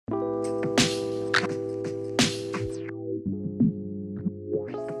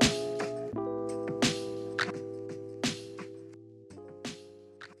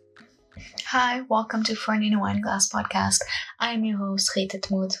Hi, welcome to Fernie in a Wine Glass podcast. I'm your host, Rita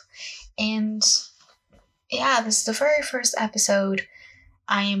Tmoet. And yeah, this is the very first episode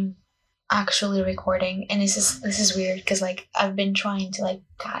I'm actually recording. And this is weird because I've been trying to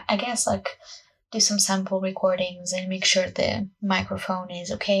do some sample recordings and make sure the microphone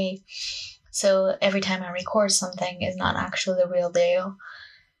is okay. So every time I record something, it's not actually the real deal.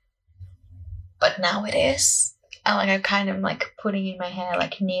 But now it is. I'm kind of putting in my head,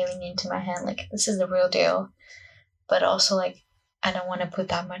 nailing into my head, this is the real deal. But also I don't want to put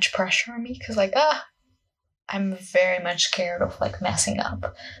that much pressure on me because I'm very much scared of messing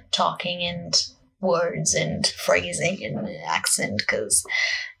up talking and words and phrasing and accent, because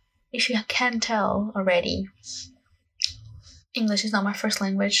if you can't tell already, English is not my first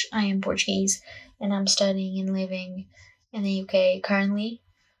language. I am Portuguese and I'm studying and living in the UK currently.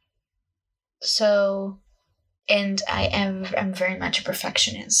 So, and I'm very much a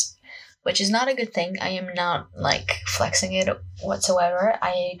perfectionist, which is not a good thing. I am not flexing it whatsoever.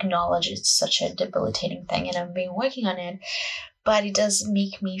 I acknowledge it's such a debilitating thing and I've been working on it, but it does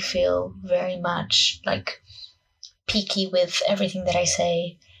make me feel very much picky with everything that I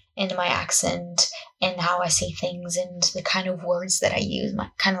say and my accent and how I say things and the kind of words that I use, my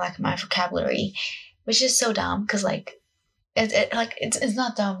vocabulary, which is so dumb because it's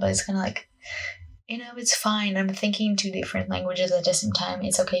not dumb, but it's kind of it's fine. I'm thinking two different languages at the same time.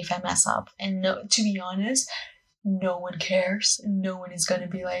 It's okay if I mess up. And no, to be honest, no one cares. No one is going to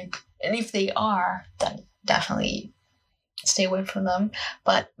be and if they are, then definitely stay away from them.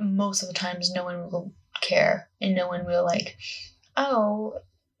 But most of the times, no one will care. And no one will oh,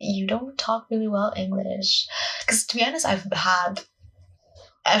 you don't talk really well English. Because to be honest, okay,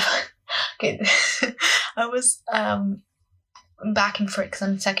 I was, back and forth because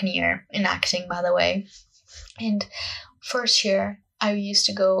I'm second year in acting, by the way. And first year, I used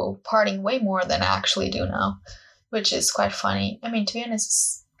to go partying way more than I actually do now, which is quite funny. I mean, to be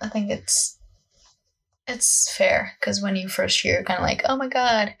honest, I think it's fair because when you first year, kind of oh my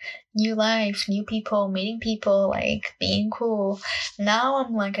god, new life, new people, meeting people, being cool. Now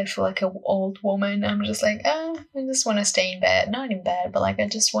I'm I feel like an old woman. I'm just I just want to stay in bed. Not in bed, but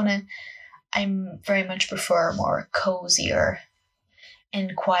I'm very much prefer more cozier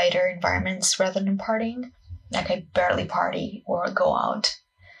and quieter environments rather than partying. I barely party or go out.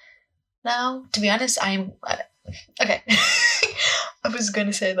 Now, to be honest, I'm okay. I was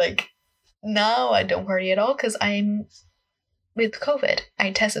gonna say now I don't party at all because I'm with COVID.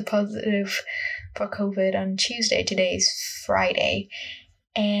 I tested positive for COVID on Tuesday. Today is Friday,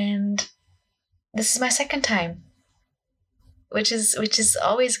 and this is my second time, which is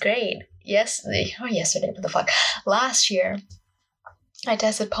always great. Yesterday, what the fuck? Last year, I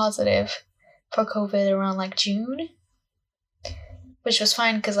tested positive for COVID around June, which was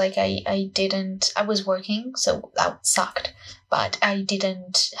fine because I was working, so that sucked, but I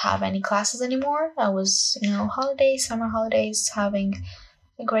didn't have any classes anymore. I was, summer holidays, having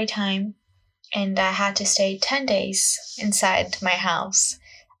a great time, and I had to stay 10 days inside my house,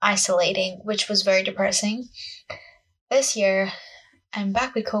 isolating, which was very depressing. This year, I'm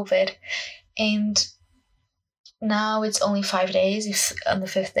back with COVID, and now it's only 5 days if on the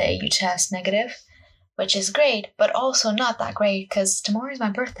 5th day you test negative, which is great, but also not that great because tomorrow is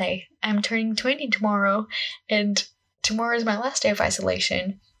my birthday. I'm turning 20 tomorrow, and tomorrow is my last day of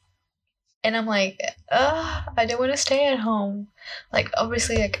isolation. And I'm I don't want to stay at home.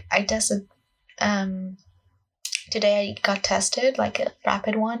 Obviously, I tested, today I got tested, a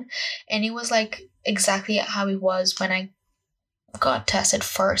rapid one, and it was exactly how it was when I got tested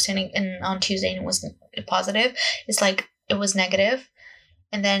first and on Tuesday and it was positive. It's it was negative,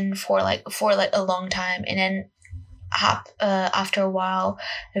 and then for a long time, and then after a while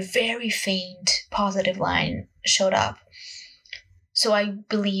a very faint positive line showed up. So I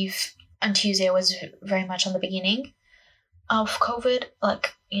believe on Tuesday I was very much on the beginning of COVID,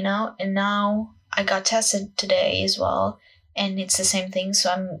 and now I got tested today as well and it's the same thing.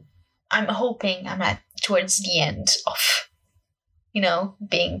 So I'm hoping I'm at towards the end of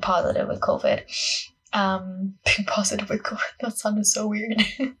being positive with COVID. Being positive with COVID, that sounded so weird.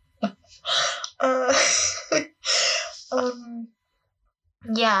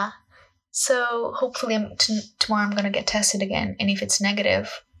 Yeah. So hopefully tomorrow I'm gonna get tested again, and if it's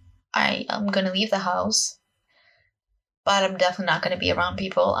negative, I'm gonna leave the house. But I'm definitely not gonna be around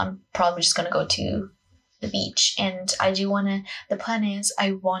people. I'm probably just gonna go to the beach, and the plan is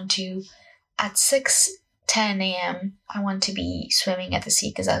I want to at 6:10 a.m. I want to be swimming at the sea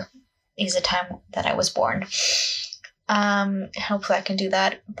because that is the time that I was born. Hopefully I can do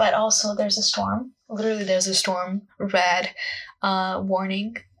that. But also there's a storm. Literally there's a storm red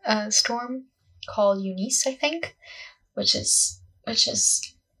warning storm called Eunice, I think, which is which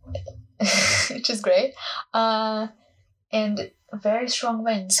is great. And very strong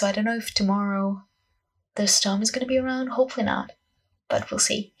winds. So I don't know if tomorrow the storm is going to be around. Hopefully not, but we'll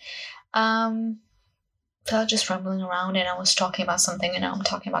see. So I was just rambling around, and I was talking about something, and now I'm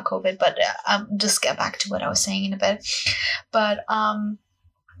talking about COVID. But I'll just get back to what I was saying in a bit. But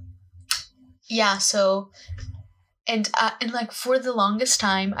yeah. So and like for the longest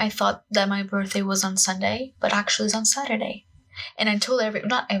time, I thought that my birthday was on Sunday, but actually it's on Saturday. And I told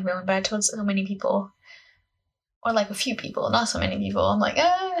not everyone, but I told so many people, or like a few people, not so many people. I'm like,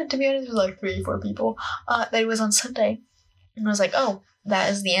 to be honest, it was like 3-4 people, that it was on Sunday. And I was like, oh, that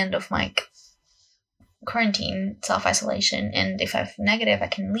is the end of my quarantine, self-isolation, and if I'm negative, I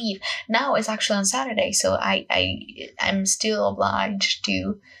can leave. Now it's actually on Saturday, so I'm still obliged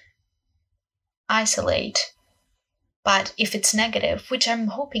to isolate. But if it's negative, which I'm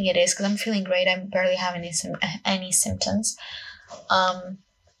hoping it is, because I'm feeling great, I barely have any symptoms. I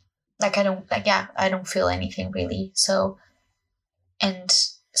don't feel anything really. So, and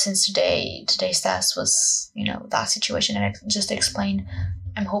since today's test was, that situation that I just explained,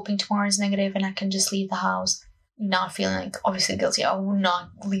 I'm hoping tomorrow is negative and I can just leave the house, not feeling like obviously guilty. I would not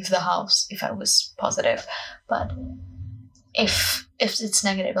leave the house if I was positive, but if it's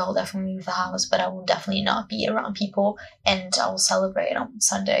negative, I'll definitely leave the house, but I will definitely not be around people, and I will celebrate on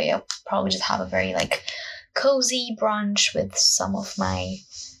Sunday. I'll probably just have a very cozy brunch with some of my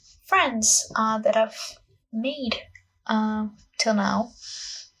friends that I've made till now.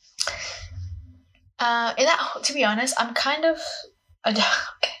 And to be honest, I'm kind of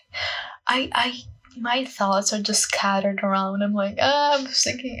my thoughts are just scattered around. I'm like, I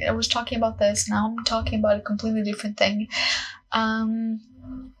was talking about this, now I'm talking about a completely different thing. But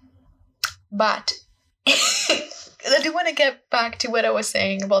I do want to get back to what I was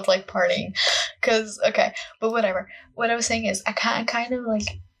saying about partying, but whatever. What I was saying is I'm kind of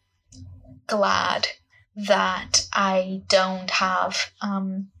glad that I don't have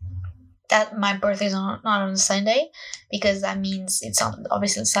that my birthday is not on Sunday, because that means it's on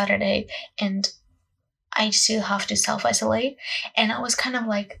obviously Saturday, and I still have to self-isolate. And I was kind of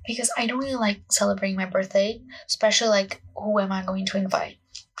because I don't really like celebrating my birthday, especially who am I going to invite?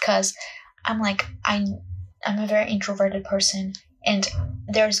 Because I'm I'm a very introverted person, and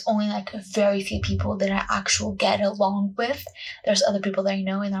there's only very few people that I actually get along with. There's other people that I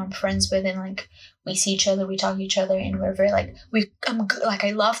know and I'm friends with, and we see each other, we talk to each other, and we're very I'm good,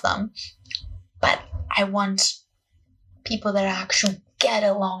 I love them, but I want people that I actually get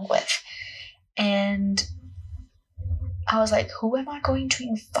along with. And I was like, who am I going to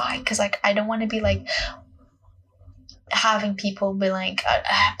invite? Because I don't want to be having people be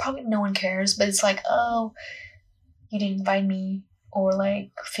probably no one cares, but it's oh, you didn't invite me, or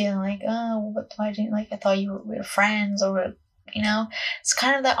feeling oh, what am I doing? I thought we were friends, or it's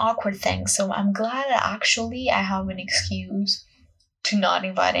kind of that awkward thing. So I'm glad that actually I have an excuse to not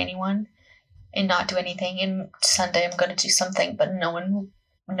invite anyone and not do anything. And Sunday I'm gonna do something, but no one will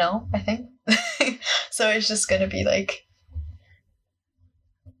know, I think. So it's just gonna be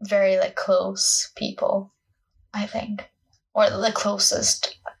very close people, I think, or the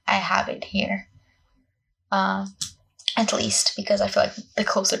closest I have it here, at least, because I feel the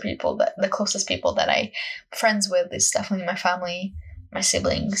closest people that I'm friends with is definitely my family, my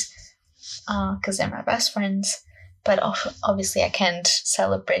siblings, because they're my best friends. But also, obviously I can't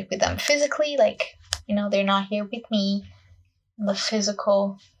celebrate with them physically, they're not here with me. The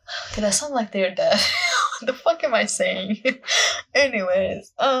physical, that sounds like they're dead. What the fuck am I saying?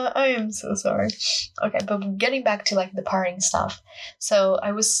 Anyways, I am so sorry. Okay, but getting back to the partying stuff. So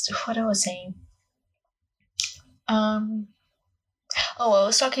I was saying. I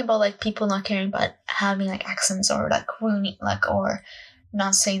was talking about people not caring about having accents, or ruining or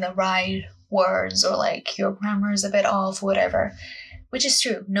not saying the right words, or your grammar is a bit off, whatever, which is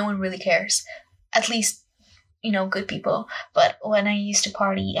true. No one really cares, at least good people. But when I used to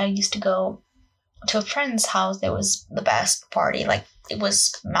party, I used to go to a friend's house. There was the best party. It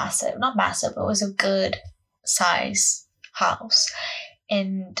was massive, not massive, but it was a good size house.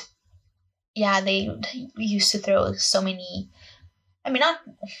 And yeah, they used to throw so many, not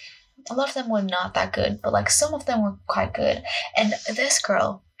a lot of them were not that good, but some of them were quite good. And this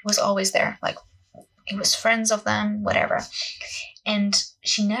girl was always there. It was friends of them, whatever. And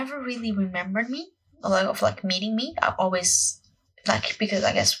she never really remembered me, of meeting me. I always because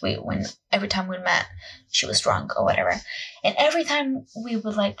I guess every time we met, she was drunk or whatever. And every time we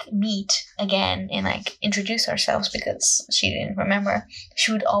would meet again and introduce ourselves, because she didn't remember,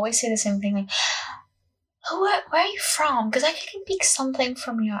 she would always say the same thing, where are you from? Because I can pick something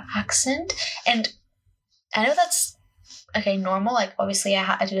from your accent, and I know that's okay, normal. Like, obviously,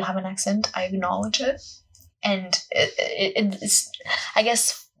 I do have an accent. I acknowledge it, and it's. I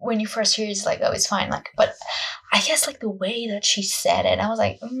guess when you first hear it, it's like, oh, it's fine. Like, but I guess like the way that she said it, I was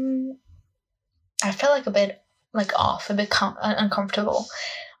like, I felt like a bit like off, a bit uncomfortable.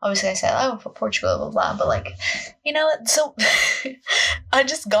 Obviously, I said, oh, for Portugal, blah, blah, but like, you know, so I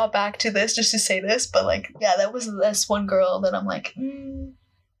just got back to this just to say this, but like, yeah, that was this one girl that I'm like,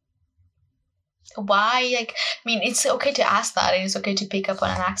 why? Like, I mean, it's okay to ask that, and it's okay to pick up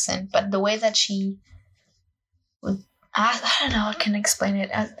on an accent, but the way that she would ask, I don't know, I can explain it.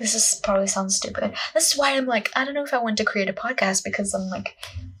 This is probably sounds stupid. This is why I'm like, I don't know if I want to create a podcast, because I'm like,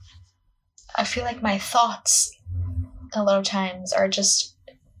 I feel like my thoughts a lot of times are just,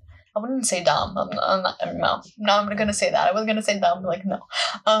 I wouldn't say dumb. I'm gonna say that. I was gonna say dumb, but like, no.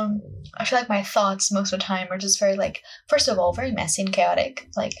 I feel like my thoughts most of the time are just very like, first of all, very messy and chaotic.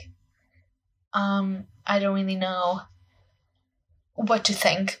 Like, I don't really know what to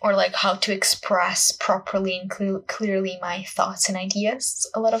think or like how to express properly and clearly my thoughts and ideas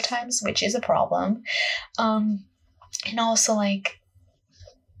a lot of times, which is a problem. And also like,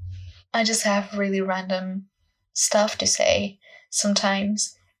 I just have really random stuff to say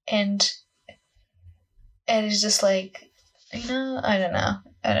sometimes, and it is just like, you know, I don't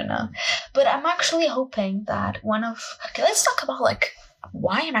know. But I'm actually hoping that okay, let's talk about like,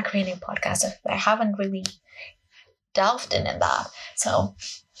 why am I creating a podcast? I haven't really delved in that. So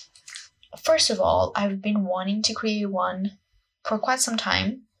first of all, I've been wanting to create one for quite some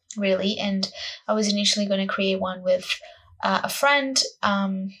time, really, and I was initially going to create one with a friend.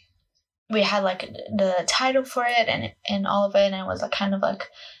 We had like the title for it and all of it, and I was like kind of like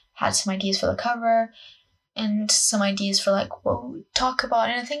had some ideas for the cover and some ideas for like what we would talk about,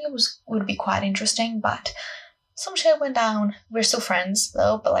 and I think would be quite interesting, but some shit went down. We're still friends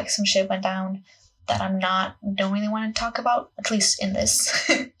though, but like some shit went down that don't really want to talk about, at least in this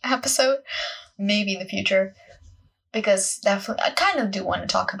episode. Maybe in the future, because definitely I kind of do want to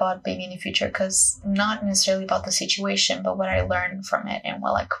talk about maybe in the future, because not necessarily about the situation, but what I learned from it and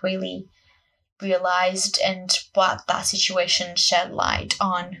what like really realized, and what that situation shed light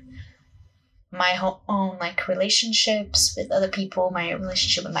on my own like relationships with other people, my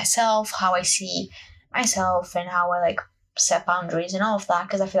relationship with myself, how I see myself, and how I like set boundaries and all of that,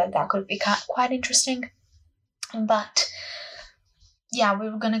 because I feel like that could be quite interesting. But yeah, we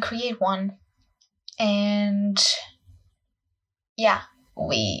were gonna create one, and yeah,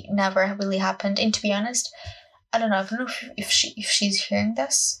 we never really happened. And to be honest, I don't know if she's hearing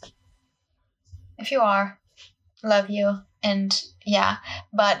this. If you are, love you. And yeah,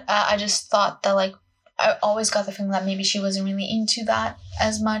 but I just thought that like, I always got the feeling that maybe she wasn't really into that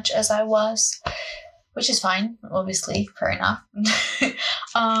as much as I was, which is fine, obviously, fair enough.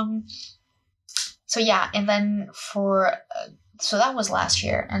 So yeah, and then so that was last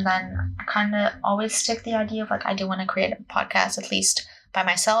year, and then I kind of always stick the idea of like, I do want to create a podcast at least by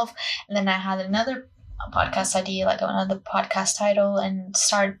myself, and then I had another podcast idea, like another podcast title, and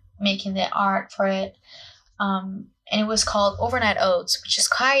start making the art for it. And it was called Overnight Oats, which is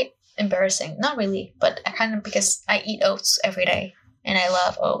quite embarrassing. Not really, but I kind of, because I eat oats every day and I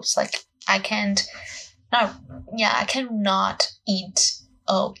love oats. Like, I cannot eat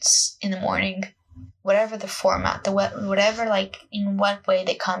oats in the morning, whatever the format, whatever, like in what way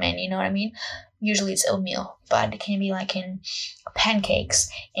they come in, you know what I mean? Usually it's oatmeal, but it can be like in pancakes,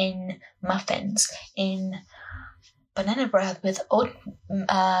 in muffins, in banana bread with oat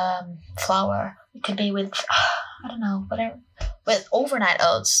flour. It could be with, I don't know, whatever. With overnight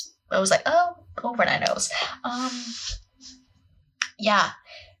oats. I was like, oh, overnight oats. Yeah.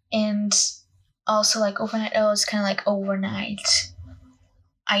 And also like overnight oats, kind of like overnight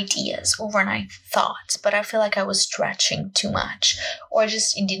ideas, overnight thoughts. But I feel like I was stretching too much, or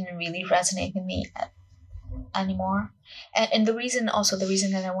just it didn't really resonate with me anymore. And the reason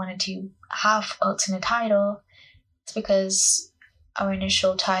that I wanted to have oats in the title, it's because our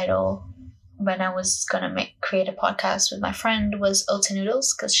initial title when I was gonna create a podcast with my friend was Oats and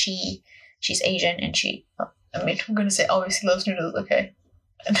Noodles, because she's Asian and I'm gonna say obviously loves noodles, okay,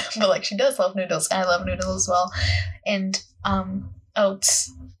 but like she does love noodles and I love noodles as well, and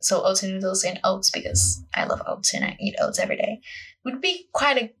oats, so Oats and Noodles, and oats because I love oats and I eat oats every day, would be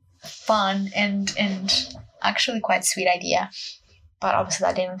quite a fun and actually quite sweet idea, but obviously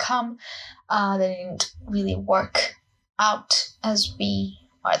that didn't come. That didn't really work out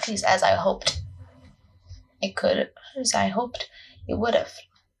or at least as I hoped it could, as I hoped it would have.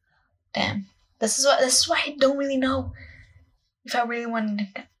 Damn. This is why I don't really know if I really want to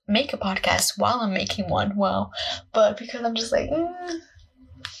make a podcast while I'm making one. Well, but because I'm just like,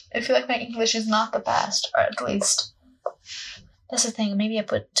 I feel like my English is not the best, or at least that's the thing. Maybe I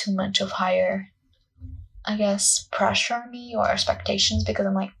put too much of higher, I guess, pressure on me or expectations, because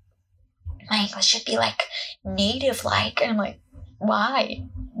I'm like, my English should be like native like, and I'm like, why?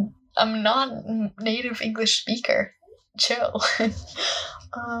 I'm not a native English speaker. Chill.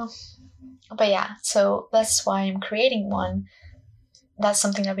 But yeah, so that's why I'm creating one. That's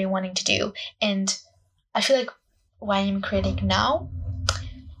something I've been wanting to do. And I feel like why I'm creating now,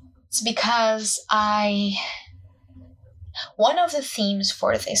 it's because one of the themes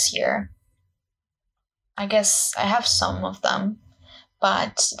for this year, I guess I have some of them,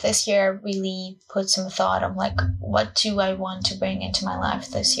 but this year I really put some thought on like, what do I want to bring into my life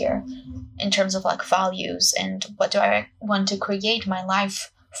this year in terms of like values, and what do I want to create my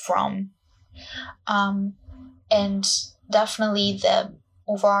life from. And definitely the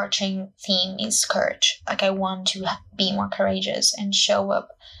overarching theme is courage. Like, I want to be more courageous and show up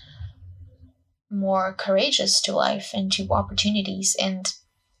more courageous to life and to opportunities, and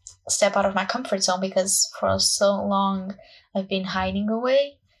step out of my comfort zone, because for so long I've been hiding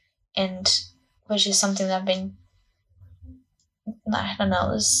away, and which is something that I've been, I don't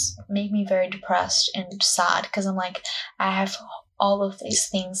know, this made me very depressed and sad, because I'm like, I have all of these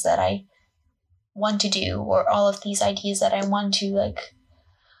things that I want to do, or all of these ideas that I want to like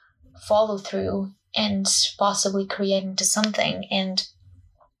follow through and possibly create into something,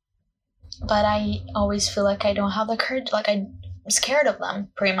 but I always feel like I don't have the courage. Like, I'm scared of them,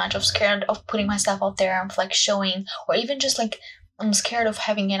 pretty much. I'm scared of putting myself out there, of like showing, or even just like, I'm scared of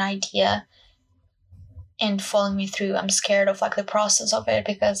having an idea and following me through. I'm scared of like the process of it,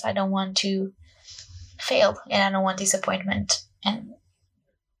 because I don't want to fail, and I don't want disappointment, and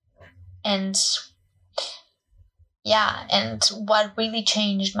yeah, and what really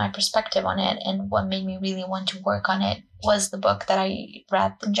changed my perspective on it, and what made me really want to work on it, was the book that I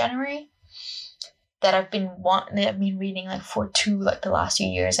read in January, that I've been reading like for the last 2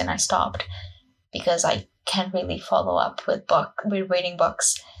 years, and I stopped because I can't really follow up with reading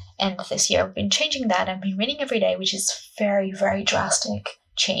books. And this year I've been changing that. I've been reading every day, which is very, very drastic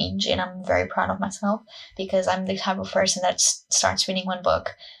change, and I'm very proud of myself, because I'm the type of person that starts reading one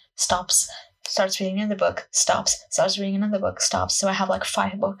book, stops, starts reading another book, stops, starts reading another book, stops. So I have like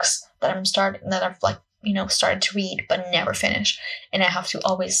 5 books that I've like, started to read but never finish, and I have to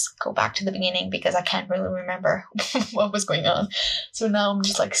always go back to the beginning because I can't really remember what was going on. So now I'm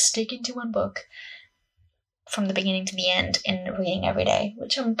just like sticking to one book from the beginning to the end and reading every day,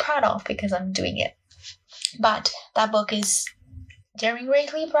 which I'm proud of because I'm doing it. But that book is Daring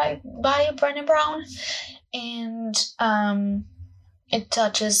Greatly by Brené Brown, and it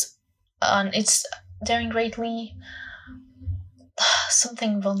touches on, it's Daring Greatly,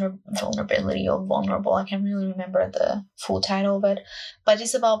 something vulnerability or vulnerable. I can't really remember the full title of it, but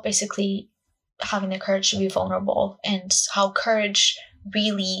it's about basically having the courage to be vulnerable, and how courage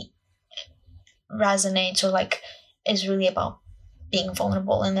really resonates, or like is really about being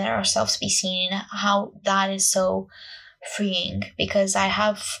vulnerable and let ourselves be seen. How that is so freeing, because I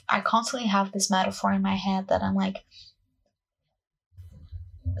constantly have this metaphor in my head that I'm like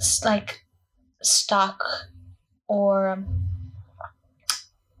stuck, or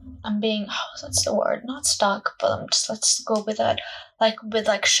I'm being, that's the word, not stuck, but I'm just, let's go with that, like with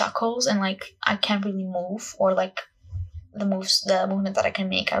like shackles, and like I can't really move, or like the movement that I can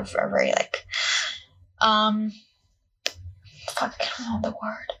make are very like fuck, I can't remember the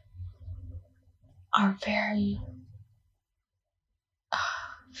word, are very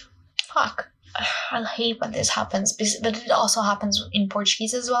fuck, I hate when this happens, but it also happens in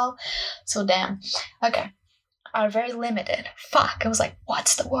Portuguese as well, so damn. Okay. Are very limited. Fuck, I was like,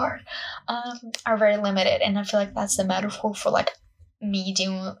 what's the word? Are very limited, and I feel like that's the metaphor for like me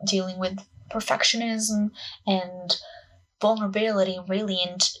dealing with perfectionism and vulnerability, really.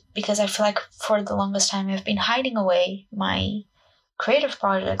 And because I feel like for the longest time I've been hiding away my creative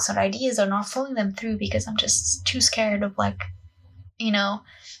projects or ideas, or not following them through, because I'm just too scared of like,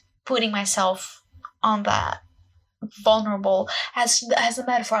 putting myself on that vulnerable, as a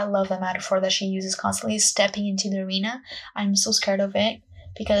metaphor. I love the metaphor that she uses constantly, stepping into the arena. I'm so scared of it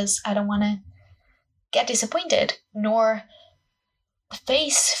because I don't want to get disappointed nor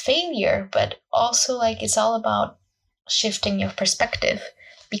face failure, but also like it's all about shifting your perspective,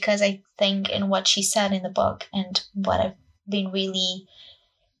 because I think in what she said in the book, and what I've been really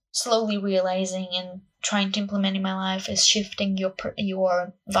slowly realizing and trying to implement in my life, is shifting your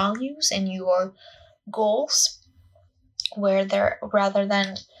values and your goals, where they're, rather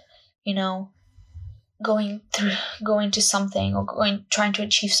than going to something or trying to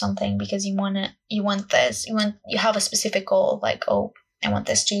achieve something because you have a specific goal, like, oh, I want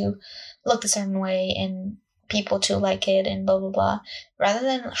this to look a certain way and people to like it and blah blah blah, rather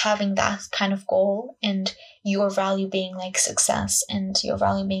than having that kind of goal and your value being like success and your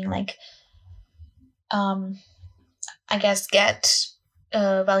value being like I guess get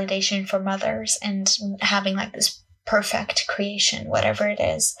validation from others and having like this perfect creation, whatever it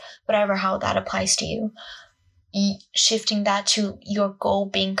is, whatever how that applies to you, shifting that to your goal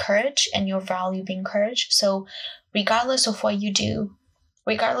being courage and your value being courage. So regardless of what you do,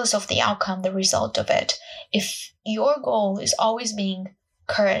 regardless of the outcome, the result of it, if your goal is always being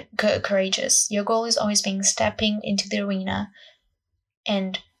courageous, your goal is always being stepping into the arena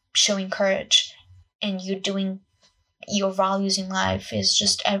and showing courage, and you're doing your values in life is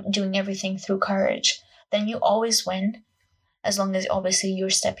just doing everything through courage, then you always win, as long as obviously you're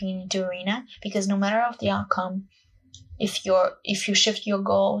stepping into the arena. Because no matter of the outcome, if you shift your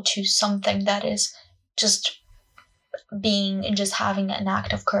goal to something that is just being and just having an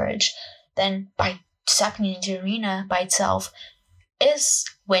act of courage, then by stepping into the arena by itself is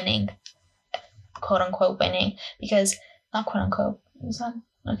winning, quote unquote winning, because not quote unquote, is that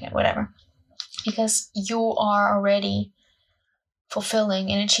okay, whatever, because you are already fulfilling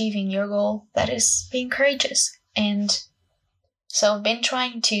and achieving your goal, that is being courageous. And so I've been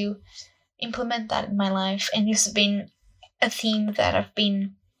trying to implement that in my life, and it's been a theme that I've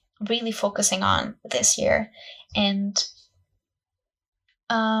been really focusing on this year. And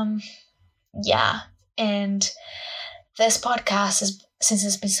and this podcast is, since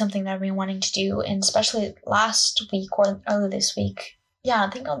it's been something that I've been wanting to do, and especially last week or early this week, I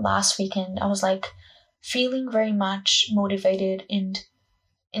think on last weekend, I was like feeling very much motivated and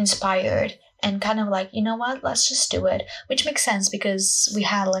inspired and kind of like, you know what, let's just do it. Which makes sense because we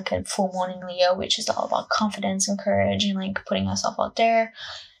had like a full moon in Leo, which is all about confidence and courage and like putting ourselves out there,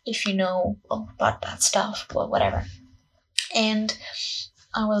 if you know about that stuff, but whatever. And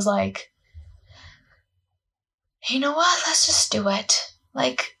I was like, you know what, let's just do it.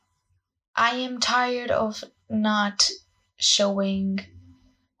 Like, I am tired of not showing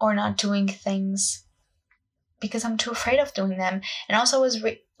or not doing things because I'm too afraid of doing them. And also I was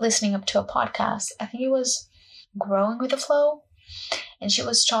listening up to a podcast, I think it was Growing with the Flow, and she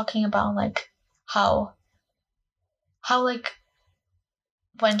was talking about like how like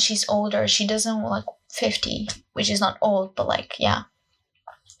when she's older, she doesn't like 50, which is not old, but like, yeah,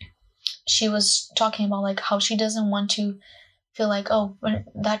 she was talking about like how she doesn't want to feel like,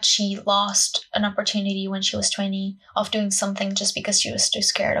 that she lost an opportunity when she was 20 of doing something just because she was too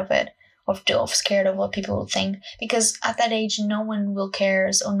scared of it, of scared of what people will think, because at that age no one will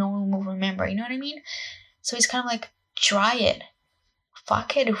cares or no one will remember, you know what I mean? So it's kind of like, try it,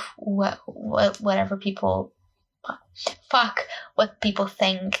 fuck it, whatever people, fuck what people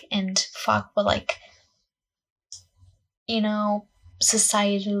think, and fuck what, like, you know,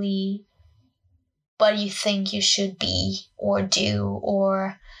 societally what you think you should be or do,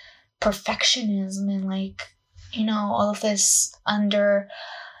 or perfectionism, and like, you know, all of this under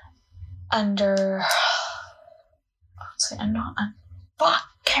fuck,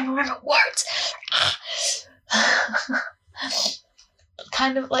 can't remember words.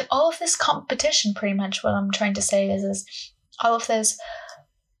 Kind of like all of this competition, pretty much what I'm trying to say is all of this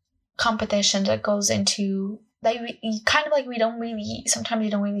competition that goes into, like, we don't really, sometimes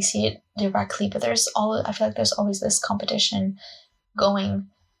you don't really see it directly, but I feel like there's always this competition going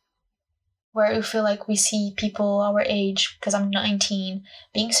where we feel like we see people our age, because I'm 19,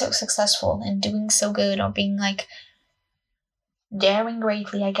 being so successful and doing so good, or being like daring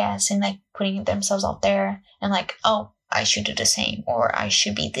greatly, I guess, and like putting themselves out there and like, oh, I should do the same, or I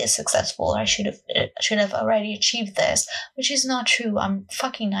should be this successful, or I should have already achieved this, which is not true. I'm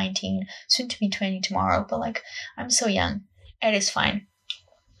fucking 19, soon to be 20 tomorrow, but like, I'm so young. It is fine.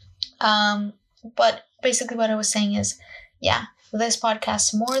 But basically what I was saying is, yeah, this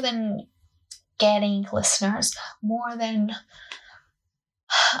podcast, more than getting listeners, more than,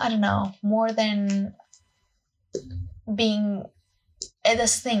 I don't know, more than being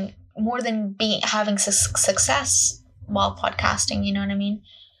this thing, more than having success while podcasting, you know what I mean,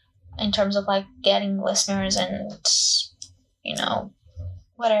 in terms of like getting listeners and, you know,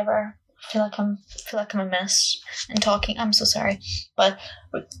 whatever. I feel like I'm a mess and talking, I'm so sorry, but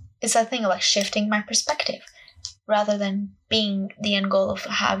it's that thing of like shifting my perspective. Rather than being the end goal of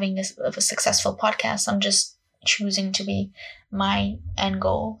having a successful podcast, I'm just choosing to be, my end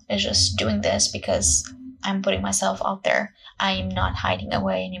goal is just doing this because I'm putting myself out there. I am not hiding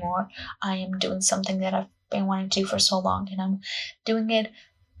away anymore. I am doing something that I've been wanting to do for so long, and I'm doing it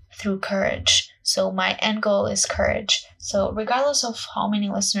through courage. So my end goal is courage. So regardless of how many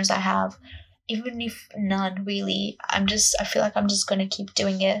listeners I have, even if none really, I feel like I'm just gonna keep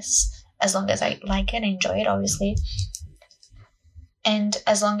doing this as long as I like it and enjoy it, obviously. And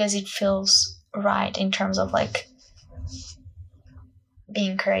as long as it feels right in terms of like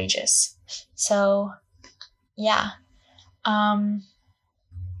being courageous. So yeah. And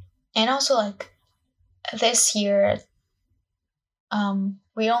also like this year,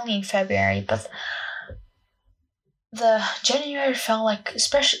 we only in February, but the January felt like,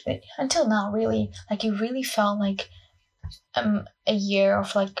 especially until now, really, like it really felt like a year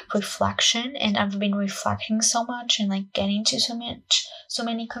of like reflection, and I've been reflecting so much and like getting to so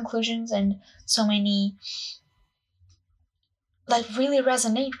many conclusions, and so many like really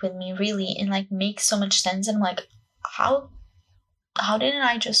resonate with me, really, and like make so much sense. And I'm like, how didn't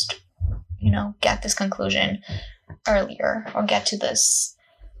I just, get this conclusion earlier, or get to this,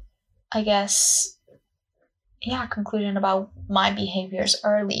 I guess, conclusion about my behaviors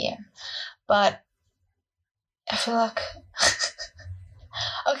earlier? But I feel like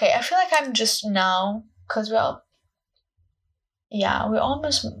I feel like I'm just now, because we're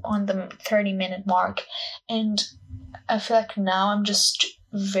almost on the 30-minute mark, and I feel like now I'm just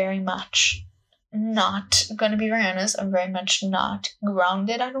very much not gonna be very honest. I'm very much not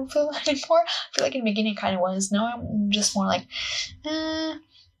grounded. I don't feel anymore. I feel like in the beginning kind of was. Now I'm just more like,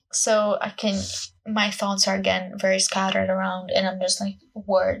 so my thoughts are again very scattered around, and I'm just like,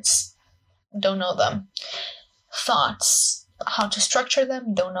 words, don't know them. Thoughts, how to structure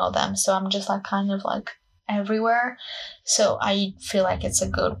them, don't know them. So I'm just like kind of like everywhere. So I feel like it's a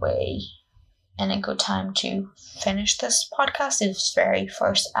good way and a good time to finish this podcast. It's very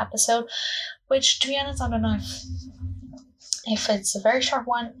first episode, which, to be honest, I don't know if it's a very short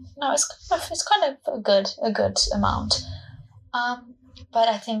one. No, it's kind of a good amount. But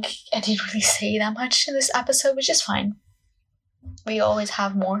I think I didn't really say that much in this episode, which is fine. We always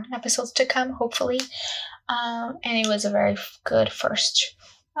have more episodes to come, hopefully. And it was a very good first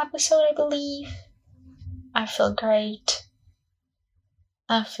episode, I believe. I feel great.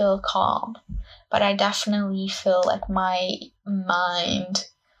 I feel calm. But I definitely feel like my mind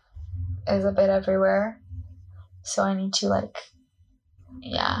is a bit everywhere. So I need to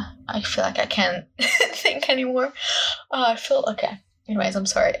I feel like I can't think anymore. I feel okay. Anyways, I'm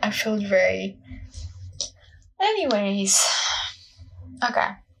sorry. I feel very... Anyways. Okay.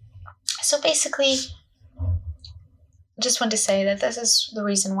 So basically, just want to say that this is the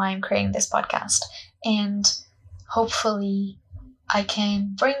reason why I'm creating this podcast. And hopefully I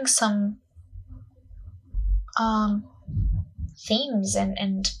can bring some themes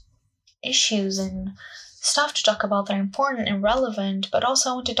and issues and stuff to talk about that are important and relevant, but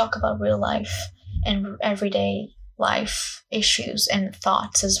also I want to talk about real life and everyday life issues and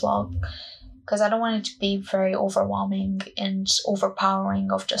thoughts as well, because I don't want it to be very overwhelming and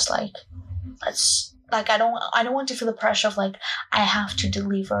overpowering of just like, I don't want to feel the pressure of like I have to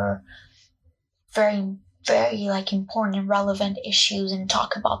deliver very, very like important and relevant issues and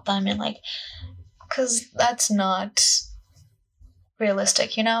talk about them, and like, because that's not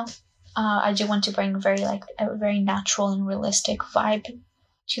realistic, I do want to bring a very natural and realistic vibe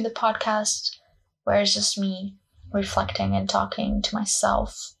to the podcast, where it's just me reflecting and talking to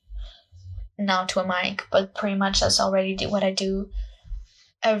myself, not to a mic, but pretty much that's already what I do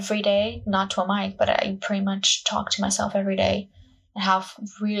every day. Not to a mic, but I pretty much talk to myself every day and have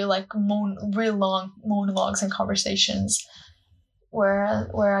real long monologues and conversations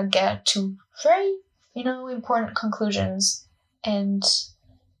where I get to very important conclusions. And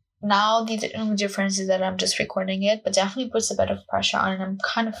now the only difference is that I'm just recording it, but definitely puts a bit of pressure on, and I'm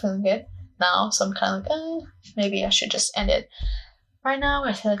kind of feeling it now. So I'm kind of like, maybe I should just end it right now.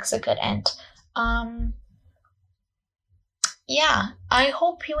 I feel like it's a good end. I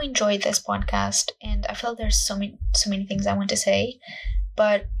hope you enjoyed this podcast, and I feel there's so many things I want to say,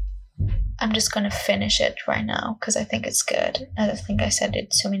 but I'm just gonna finish it right now because I think it's good. I think I said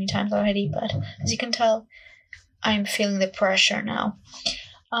it so many times already, but as you can tell, I'm feeling the pressure now.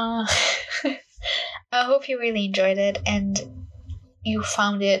 I hope you really enjoyed it and you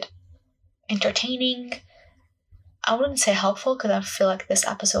found it entertaining. I wouldn't say helpful, because I feel like this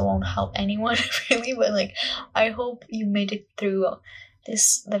episode won't help anyone really, but like, I hope you made it through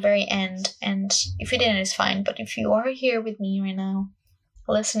the very end, and if you didn't, it's fine. But if you are here with me right now,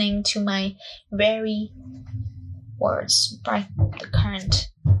 listening to my very words right the current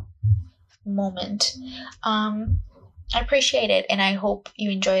moment, I appreciate it, and I hope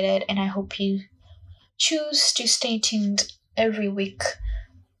you enjoyed it, and I hope you choose to stay tuned every week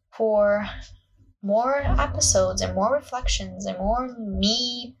for more episodes and more reflections and more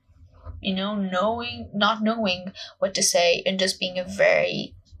me not knowing what to say and just being a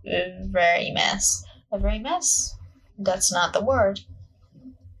very mess. A very mess? That's not the word.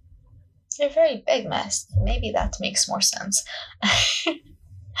 A very big mess. Maybe that makes more sense.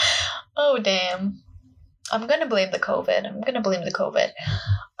 Oh, damn. I'm gonna blame the COVID.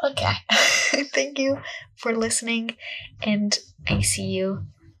 Okay. Thank you for listening, and I see you.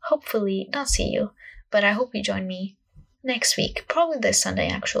 Hopefully, not see you, but I hope you join me next week. Probably this Sunday,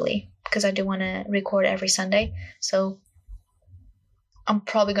 actually, because I do want to record every Sunday. So I'm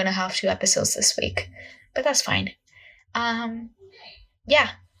probably gonna have 2 episodes this week, but that's fine. Yeah.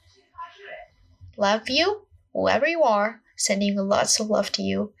 Love you, whoever you are. Sending lots of love to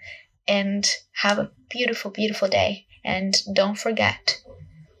you, and have a beautiful, beautiful day. And don't forget,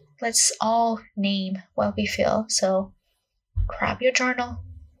 let's all name what we feel. So grab your journal,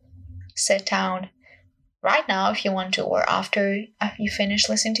 sit down right now if you want to, or after you finish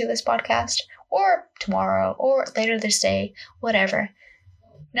listening to this podcast, or tomorrow, or later this day, whatever.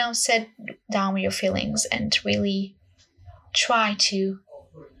 Now sit down with your feelings and really try to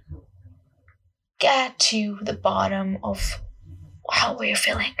get to the bottom of how you're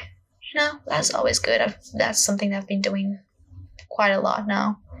feeling. That's always good. That's something that I've been doing quite a lot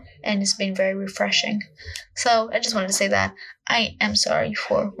now, and it's been very refreshing. So I just wanted to say that I am sorry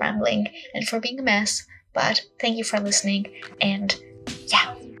for rambling and for being a mess, but thank you for listening, and